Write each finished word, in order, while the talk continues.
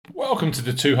Welcome to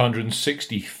the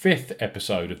 265th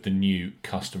episode of the New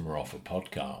Customer Offer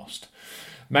podcast.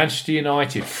 Manchester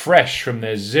United, fresh from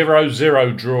their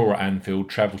 0-0 draw at Anfield,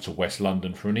 travel to West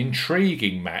London for an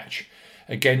intriguing match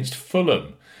against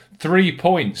Fulham. 3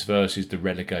 points versus the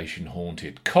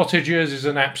relegation-haunted Cottagers is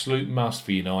an absolute must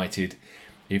for United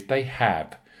if they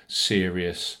have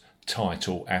serious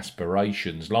title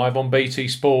aspirations. Live on BT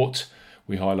Sport,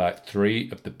 we highlight 3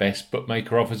 of the best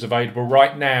bookmaker offers available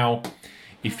right now.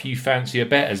 If you fancy a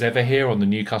bet, as ever here on the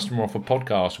New Customer Offer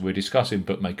podcast, we're discussing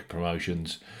bookmaker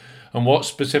promotions and what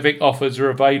specific offers are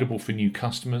available for new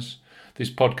customers. This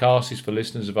podcast is for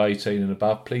listeners of 18 and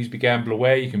above. Please be gamble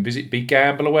aware. You can visit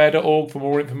begambleaware.org for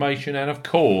more information. And of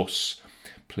course,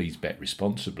 please bet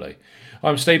responsibly.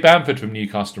 I'm Steve Bamford from New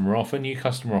Customer Offer,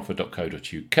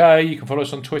 newcustomeroffer.co.uk. You can follow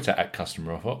us on Twitter at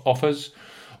Customer Offers.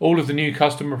 All of the new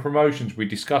customer promotions we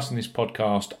discuss in this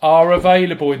podcast are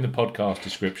available in the podcast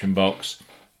description box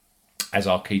as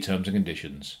are key terms and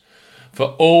conditions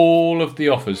for all of the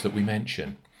offers that we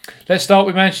mention. Let's start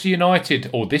with Manchester United,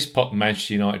 or this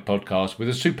Manchester United podcast, with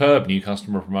a superb new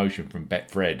customer promotion from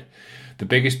Betfred. The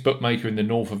biggest bookmaker in the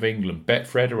north of England,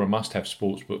 Betfred are a must-have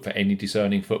sportsbook for any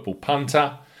discerning football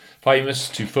punter. Famous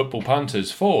to football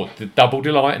punters for the double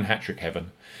delight and hat-trick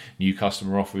heaven, New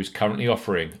Customer Offer is currently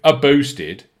offering a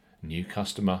boosted new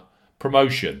customer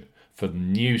promotion for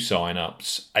new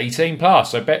sign-ups 18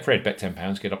 plus. So Betfred, bet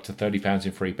 £10, get up to £30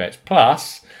 in free bets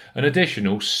plus an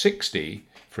additional 60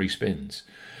 free spins.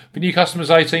 For new customers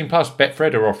 18 plus,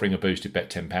 Betfred are offering a boosted bet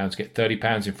 £10, get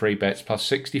 £30 in free bets plus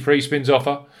 60 free spins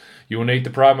offer. You will need the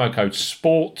promo code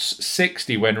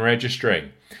SPORTS60 when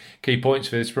registering. Key points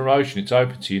for this promotion: it's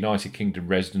open to United Kingdom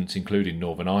residents including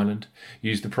Northern Ireland.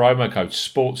 Use the promo code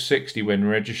SPORTS60 when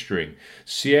registering.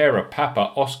 Sierra,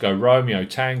 Papa, Oscar, Romeo,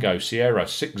 Tango, Sierra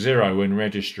 60 when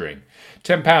registering.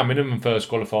 £10 minimum first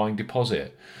qualifying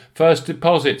deposit. First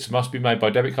deposits must be made by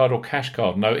debit card or cash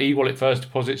card. No e-wallet first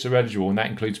deposits are eligible, and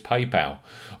that includes PayPal.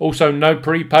 Also, no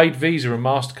prepaid Visa and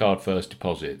MasterCard first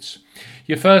deposits.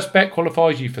 Your first bet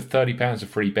qualifies you for £30 of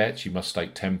free bets. You must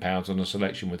stake £10 on a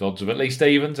selection with odds of at least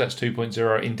evens, that's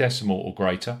 2.0 in decimal or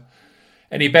greater.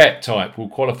 Any bet type will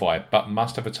qualify, but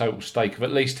must have a total stake of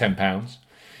at least £10.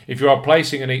 If you are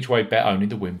placing an each-way bet only,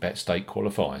 the win bet stake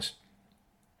qualifies.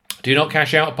 Do not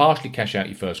cash out or partially cash out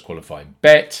your first qualifying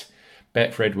bet.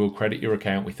 Betfred will credit your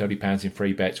account with £30 in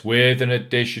free bets with an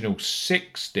additional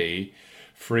 60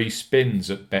 free spins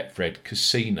at Betfred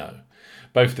Casino.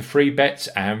 Both the free bets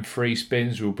and free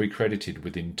spins will be credited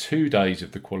within 2 days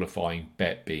of the qualifying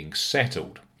bet being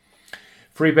settled.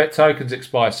 Free bet tokens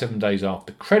expire 7 days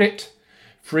after credit.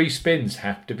 Free spins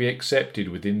have to be accepted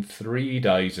within 3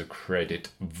 days of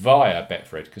credit via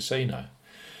Betfred Casino.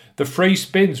 The free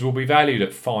spins will be valued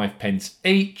at 5p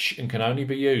each and can only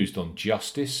be used on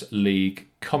Justice League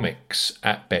comics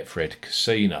at Betfred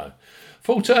Casino.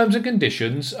 Full terms and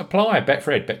conditions apply.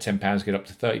 Betfred, bet £10, get up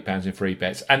to £30 in free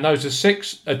bets. And those are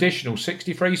 6 additional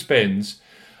 60 free spins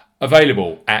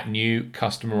available at New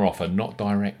Customer Offer, not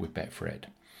direct with Betfred.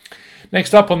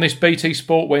 Next up on this BT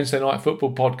Sport Wednesday Night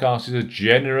Football podcast is a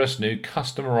generous new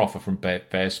customer offer from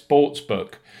Betfair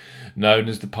Sportsbook. Known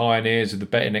as the pioneers of the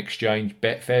betting exchange,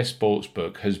 Betfair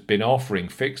Sportsbook has been offering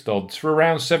fixed odds for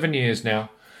around 7 years now,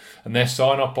 and their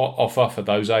sign-up offer for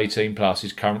those 18 plus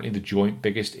is currently the joint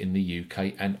biggest in the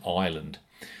UK and Ireland.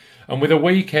 And with a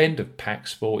weekend of packed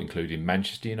sport, including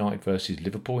Manchester United versus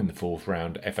Liverpool in the 4th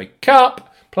round FA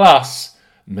Cup, plus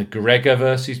McGregor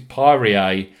versus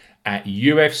Poirier at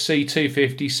UFC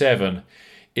 257,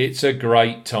 it's a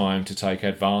great time to take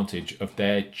advantage of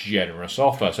their generous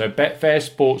offer. So Betfair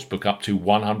Sportsbook up to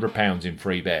 £100 in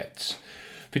free bets.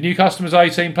 For new customers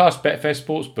 18 plus, Betfair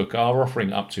Sportsbook are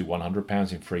offering up to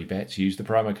 £100 in free bets. Use the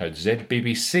promo code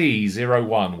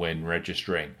ZBBC01 when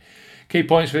registering. Key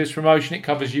points for this promotion: it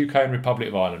covers UK and Republic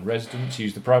of Ireland residents.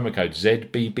 Use the promo code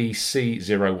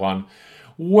ZBBC01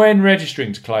 when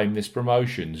registering to claim this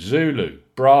promotion. Zulu,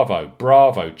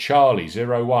 Bravo, Charlie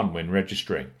 01 when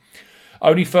registering.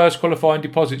 Only first qualifying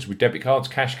deposits with debit cards,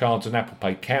 cash cards and Apple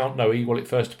Pay count. No e-wallet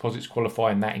first deposits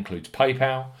qualify, and that includes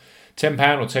PayPal. £10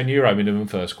 or €10 minimum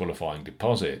first qualifying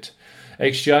deposit.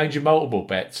 Exchange and multiple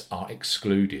bets are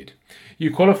excluded.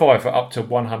 You qualify for up to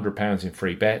 £100 in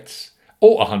free bets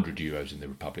or €100 in the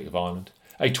Republic of Ireland.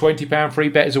 A £20 free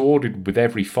bet is awarded with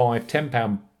every £5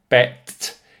 £10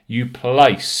 bet you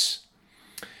place.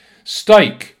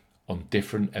 Stake on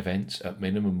different events at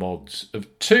minimum odds of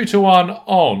 2 to 1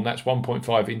 on, that's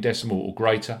 1.5 in decimal or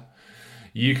greater.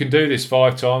 You can do this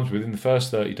 5 times within the first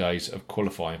 30 days of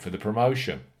qualifying for the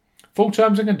promotion. Full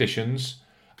terms and conditions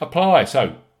apply.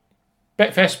 So,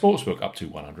 Betfair Sportsbook up to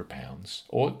 £100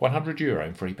 or €100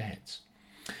 in free bets.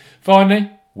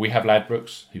 Finally, we have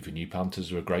Ladbrokes, who for new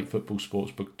punters are a great football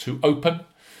sportsbook to open.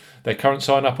 Their current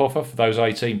sign-up offer for those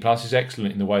 18 plus is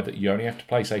excellent in the way that you only have to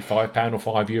place a £5 or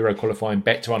 €5 qualifying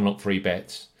bet to unlock free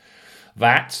bets.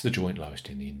 That's the joint lowest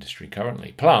in the industry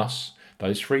currently. Plus,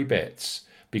 those free bets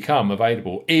become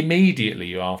available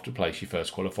immediately after place your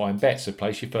first qualifying bet. So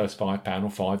place your first £5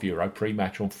 or €5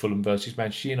 pre-match on Fulham versus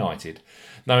Manchester United,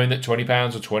 knowing that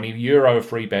 £20 or €20 of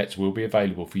free bets will be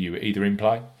available for you either in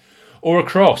play or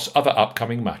across other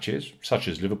upcoming matches, such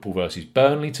as Liverpool versus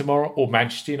Burnley tomorrow or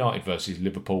Manchester United versus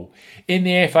Liverpool in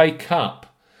the FA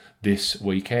Cup this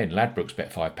weekend. Ladbrokes,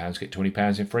 bet £5, get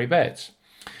 £20 in free bets.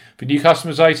 For new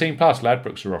customers 18 plus,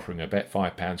 Ladbrokes are offering a bet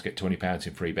 £5, get £20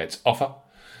 in free bets offer.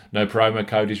 No promo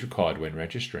code is required when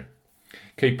registering.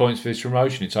 Key points for this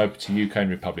promotion: it's open to UK and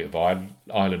Republic of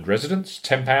Ireland residents.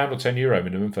 £10 or €10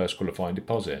 minimum first qualifying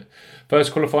deposit.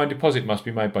 First qualifying deposit must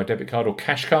be made by debit card or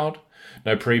cash card.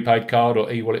 No prepaid card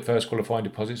or e-wallet first qualifying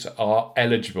deposits are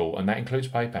eligible, and that includes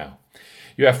PayPal.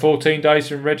 You have 14 days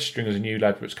from registering as a new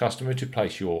Ladbrokes customer to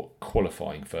place your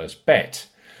qualifying first bet.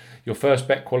 Your first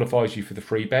bet qualifies you for the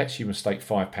free bets. You must stake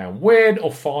 £5 win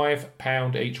or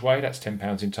 £5 each way, that's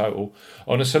 £10 in total,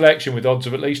 on a selection with odds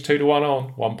of at least 2 to 1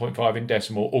 on, 1.5 in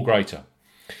decimal or greater.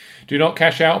 Do not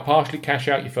cash out or partially cash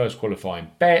out your first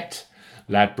qualifying bet.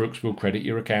 Ladbrokes will credit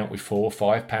your account with £4,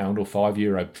 £5 or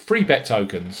 €5 free bet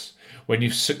tokens when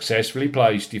you've successfully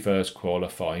placed your first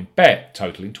qualifying bet,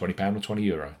 totaling £20 or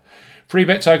 €20. Free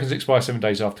bet tokens expire 7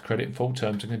 days after credit and full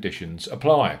terms and conditions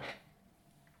apply.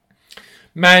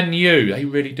 Man U, they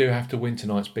really do have to win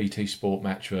tonight's BT Sport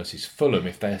match versus Fulham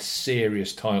if they're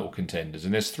serious title contenders.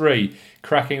 And there's 3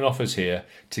 cracking offers here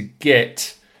to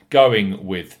get going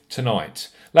with tonight.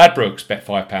 Ladbrokes, bet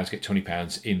 £5, get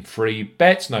 £20 in free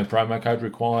bets. No promo code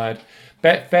required.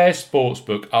 Betfair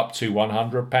Sportsbook, up to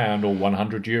 £100 or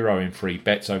 €100 in free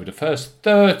bets over the first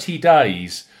 30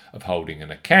 days of holding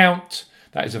an account.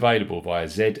 That is available via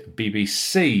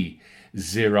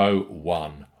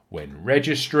ZBBC01 when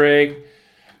registering.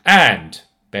 And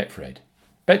Betfred.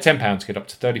 Bet £10, get up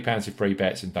to £30 in free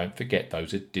bets, and don't forget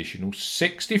those additional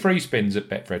 60 free spins at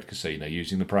Betfred Casino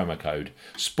using the promo code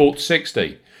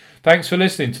SPORT60. Thanks for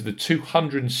listening to the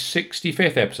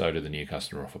 265th episode of the New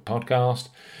Customer Offer podcast.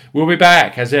 We'll be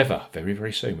back, as ever, very,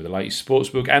 very soon with the latest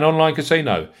sportsbook and online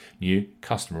casino new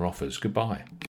customer offers. Goodbye.